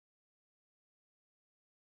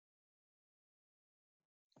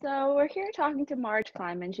So we're here talking to Marj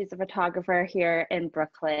Kleinman. She's a photographer here in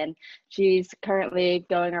Brooklyn. She's currently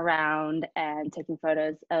going around and taking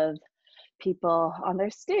photos of people on their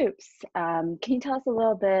stoops. Can you tell us a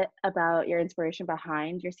little bit about your inspiration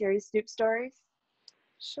behind your series Stoop Stories?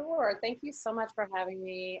 Sure. Thank you so much for having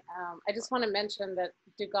me. I just want to mention that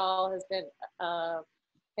Duggal has been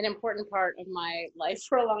an important part of my life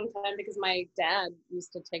for a long time because my dad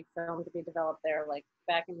used to take film to be developed there, like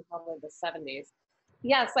back in probably the 70s.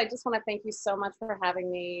 Yes, I just want to thank you so much for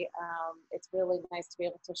having me. It's really nice to be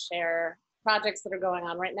able to share projects that are going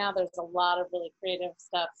on right now. There's a lot of really creative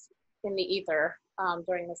stuff in the ether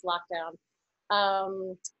during this lockdown.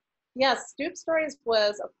 Yes, Stoop Stories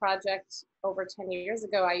was a project over 10 years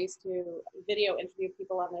ago. I used to video interview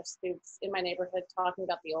people on their stoops in my neighborhood talking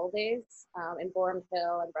about the old days in Boerum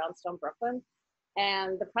Hill and Brownstone, Brooklyn.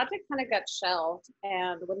 And the project kind of got shelved.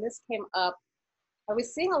 And when this came up, I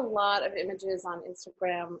was seeing a lot of images on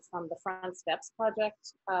Instagram from the Front Steps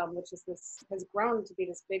project, which is has grown to be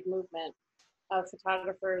this big movement of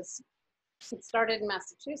photographers. It started in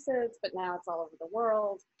Massachusetts, but now it's all over the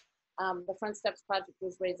world. The Front Steps project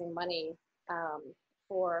was raising money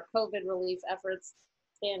for COVID relief efforts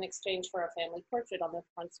in exchange for a family portrait on the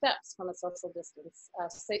front steps from a social distance,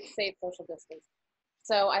 safe social distance.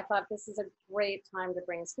 So I thought this is a great time to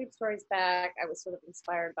bring Stoop Stories back. I was sort of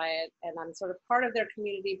inspired by it, and I'm sort of part of their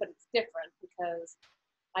community, but it's different because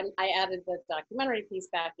I added the documentary piece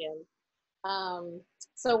back in.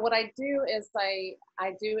 So what I do is I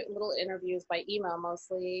do little interviews by email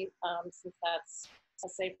mostly, since that's a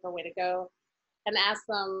safer way to go, and ask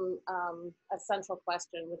them a central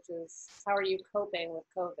question, which is, how are you coping with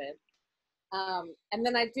COVID? And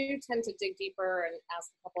then I do tend to dig deeper and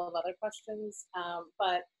ask a couple of other questions,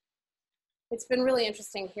 but it's been really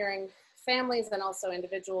interesting hearing families and also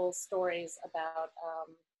individual stories about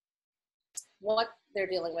what they're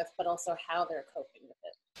dealing with, but also how they're coping with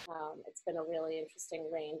it. It's been a really interesting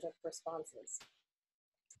range of responses.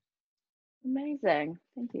 Amazing.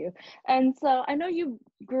 Thank you. And so I know you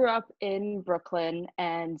grew up in Brooklyn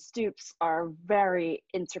and stoops are very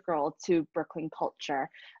integral to Brooklyn culture.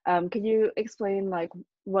 Could you explain like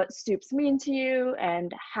what stoops mean to you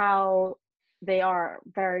and how they are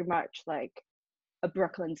very much like a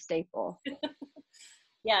Brooklyn staple?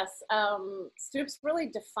 Yes, stoops really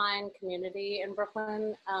define community in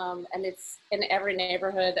Brooklyn, and it's in every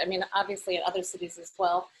neighborhood. I mean, obviously in other cities as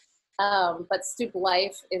well. But stoop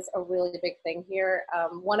life is a really big thing here.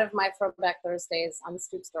 One of my throwback Thursdays on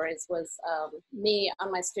Stoop Stories was me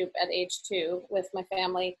on my stoop at age 2 with my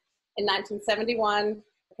family in 1971.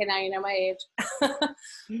 Okay, now you know my age.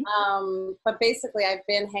 But basically, I've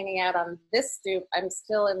been hanging out on this stoop. I'm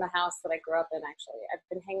still in the house that I grew up in, actually. I've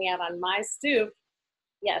been hanging out on my stoop,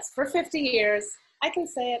 yes, for 50 years. I can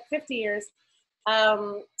say it, 50 years.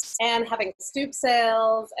 And having stoop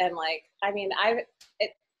sales and like, I mean,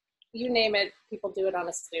 you name it, people do it on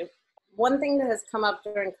a stoop. One thing that has come up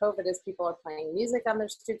during COVID is people are playing music on their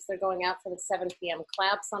stoops. They're going out for the 7 p.m.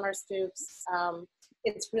 claps on our stoops.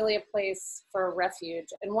 It's really a place for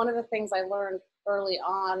refuge. And one of the things I learned early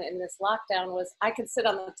on in this lockdown was I could sit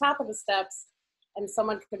on the top of the steps and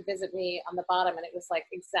someone could visit me on the bottom, and it was like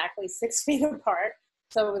exactly 6 feet apart.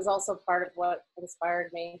 So it was also part of what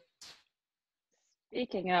inspired me.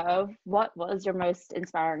 Speaking of, what was your most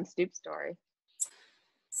inspiring stoop story?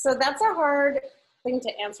 So that's a hard thing to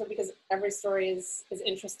answer because every story is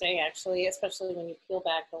interesting, actually, especially when you peel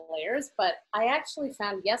back the layers. But I actually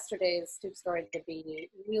found yesterday's stoop story to be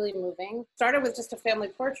really moving. Started with just a family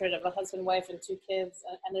portrait of a husband, wife, and 2 kids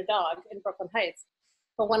and their dog in Brooklyn Heights.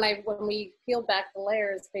 But when we peeled back the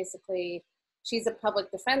layers, basically, she's a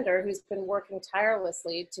public defender who's been working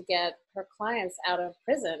tirelessly to get her clients out of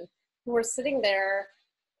prison, who are sitting there.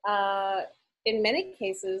 In many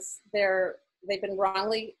cases, they've been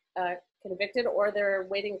wrongly convicted, or they're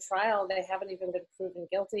waiting trial. They haven't even been proven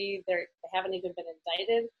guilty. They haven't even been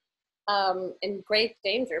indicted, in great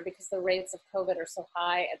danger because the rates of COVID are so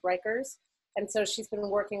high at Rikers. And so she's been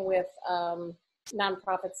working with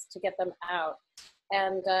nonprofits to get them out.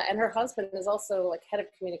 And her husband is also like head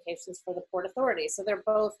of communications for the Port Authority. So they're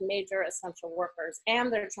both major essential workers,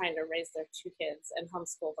 and they're trying to raise their 2 kids and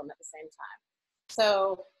homeschool them at the same time.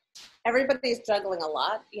 So everybody's juggling a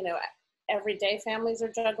lot. You know, everyday families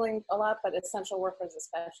are juggling a lot, but essential workers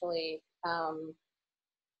especially are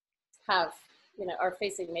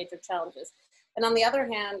facing major challenges. And on the other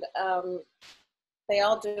hand, they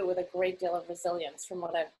all do it with a great deal of resilience from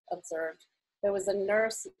what I've observed. There was a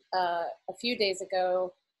nurse a few days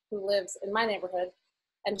ago who lives in my neighborhood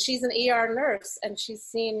And she's an ER nurse, and she's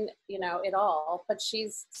seen, you know, it all, but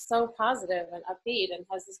she's so positive and upbeat and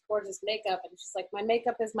has this gorgeous makeup. And she's like, my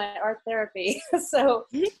makeup is my art therapy. So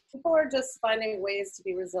people are just finding ways to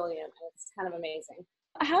be resilient, and it's kind of amazing.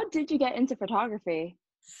 How did you get into photography?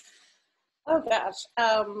 Oh gosh.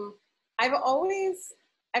 I've always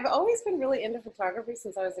been really into photography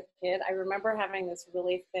since I was a kid. I remember having this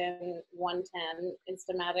really thin 110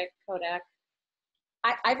 Instamatic Kodak.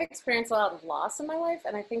 I've experienced a lot of loss in my life,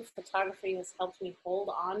 and I think photography has helped me hold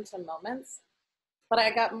on to moments. But I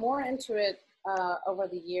got more into it over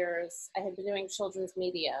the years. I had been doing children's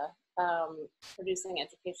media, producing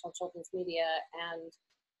educational children's media, and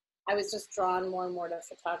I was just drawn more and more to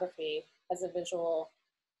photography as a visual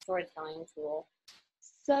storytelling tool.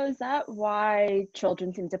 So is that why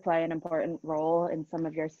children seem to play an important role in some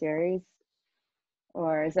of your series?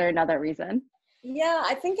 Or is there another reason? Yeah,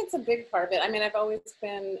 I think it's a big part of it. I mean, I've always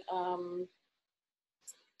been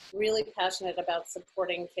really passionate about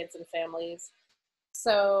supporting kids and families.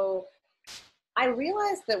 So I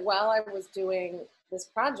realized that while I was doing this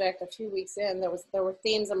project, a few weeks in, there were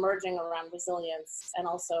themes emerging around resilience and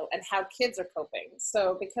how kids are coping.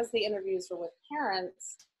 So because the interviews were with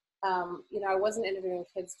parents, you know, I wasn't interviewing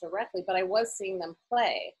kids directly, but I was seeing them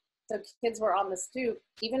play. So kids were on the stoop,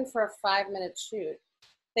 even for a 5-minute shoot.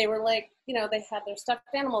 They were like, you know, they had their stuffed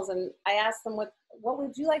animals, and I asked them, what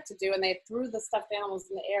would you like to do? And they threw the stuffed animals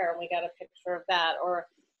in the air, and we got a picture of that. Or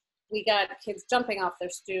we got kids jumping off their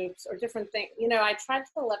stoops, or different things. You know, I tried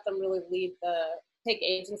to let them really take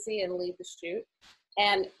agency and lead the shoot.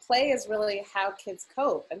 And play is really how kids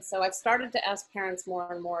cope. And so I've started to ask parents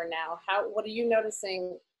more and more now, what are you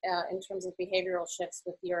noticing in terms of behavioral shifts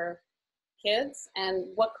with your kids, and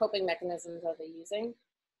what coping mechanisms are they using?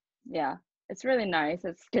 Yeah, it's really nice.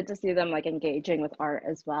 It's good to see them like engaging with art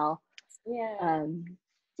as well. Yeah.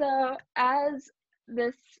 So as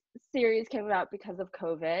this series came about because of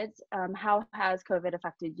COVID, how has COVID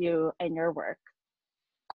affected you and your work?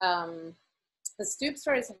 The Stoop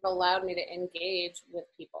stories have allowed me to engage with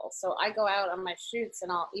people. So I go out on my shoots,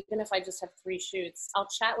 and even if I just have 3 shoots, I'll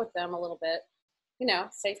chat with them a little bit, you know,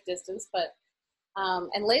 safe distance. But,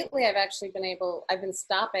 and lately I've been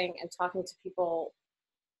stopping and talking to people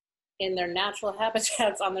in their natural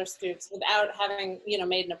habitats on their stoops without having, you know,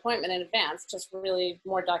 made an appointment in advance, just really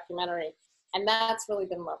more documentary. And that's really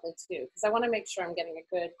been lovely too, because I want to make sure I'm getting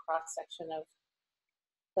a good cross section of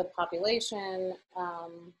the population.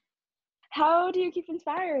 How do you keep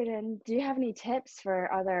inspired, and do you have any tips for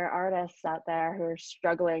other artists out there who are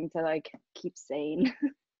struggling to like keep sane?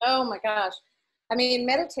 Oh my gosh. I mean,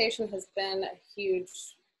 meditation has been a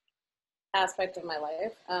huge aspect of my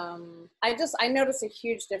life. I notice a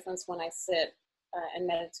huge difference when I sit and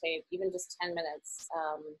meditate, even just 10 minutes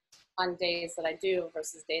on days that I do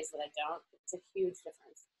versus days that I don't. It's a huge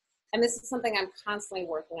difference. And this is something I'm constantly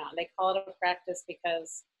working on. They call it a practice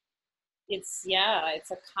because it's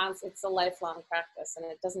a lifelong practice, and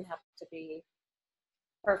it doesn't have to be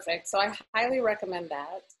perfect. So I highly recommend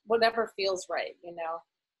that. Whatever feels right, you know,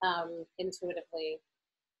 intuitively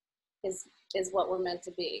is what we're meant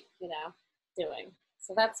to be, you know, doing.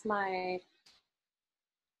 So that's my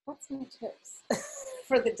tips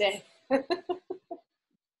for the day.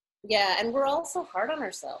 Yeah, and we're also hard on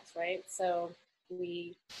ourselves, right? So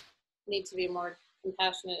we need to be more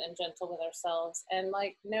compassionate and gentle with ourselves, and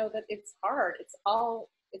like know that it's hard.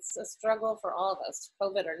 It's a struggle for all of us,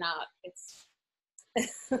 COVID or not. It's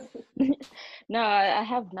No, I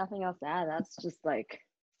have nothing else to add. That's just like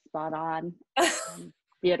spot on.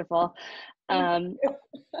 Beautiful.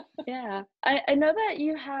 Yeah, I know that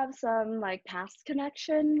you have some like past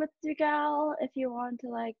connection with Duggal, if you want to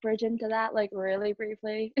like bridge into that like really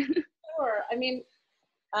briefly. Sure. I mean,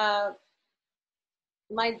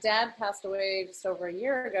 my dad passed away just over a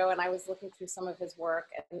year ago, and I was looking through some of his work,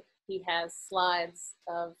 and he has slides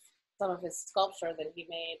of some of his sculpture that he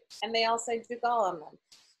made, and they all say Duggal on them.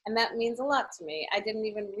 And that means a lot to me. I didn't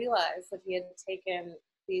even realize that he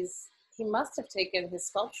must have taken his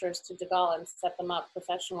sculptures to Duggal and set them up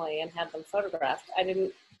professionally and had them photographed. I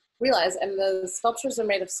didn't realize. And the sculptures are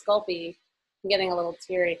made of Sculpey. I'm getting a little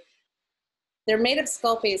teary. They're made of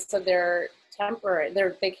Sculpey, so they're temporary.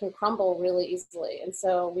 They can crumble really easily. And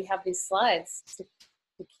so we have these slides to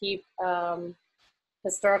keep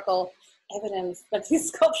historical evidence that these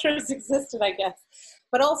sculptures existed, I guess.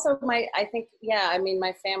 But also my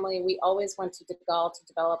family, we always went to Duggal to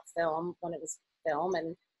develop film when it was film,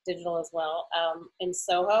 and digital as well, in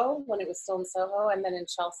Soho when it was still in Soho, and then in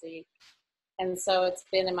Chelsea. And so it's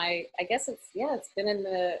been in my, it's been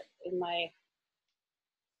in my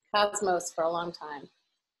cosmos for a long time.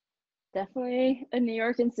 definitely a New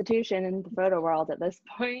York institution in the photo world at this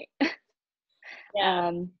point.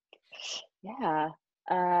 Yeah. Yeah.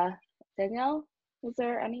 Danielle, was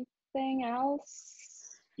there anything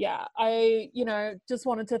else? Yeah, I, just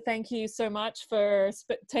wanted to thank you so much for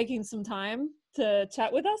taking some time to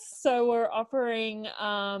chat with us. So we're offering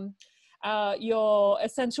your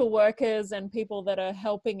essential workers and people that are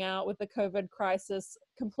helping out with the COVID crisis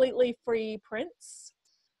completely free prints.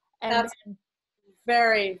 And That's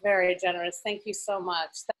very, very generous. Thank you so much.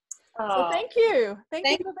 So thank you. Thank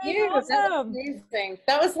you for being awesome. That was amazing.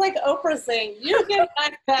 That was like Oprah saying, you get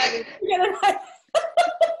my bag. You get my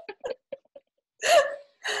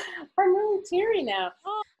I'm really teary now.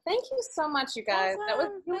 Oh, thank you so much, you guys. Awesome. That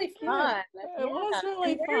was really fun. It was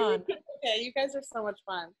really fun. Yeah, you guys are so much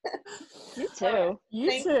fun. You too.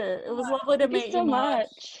 You too. It was lovely to meet you so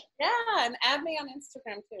much. Yeah, and add me on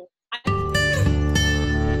Instagram too.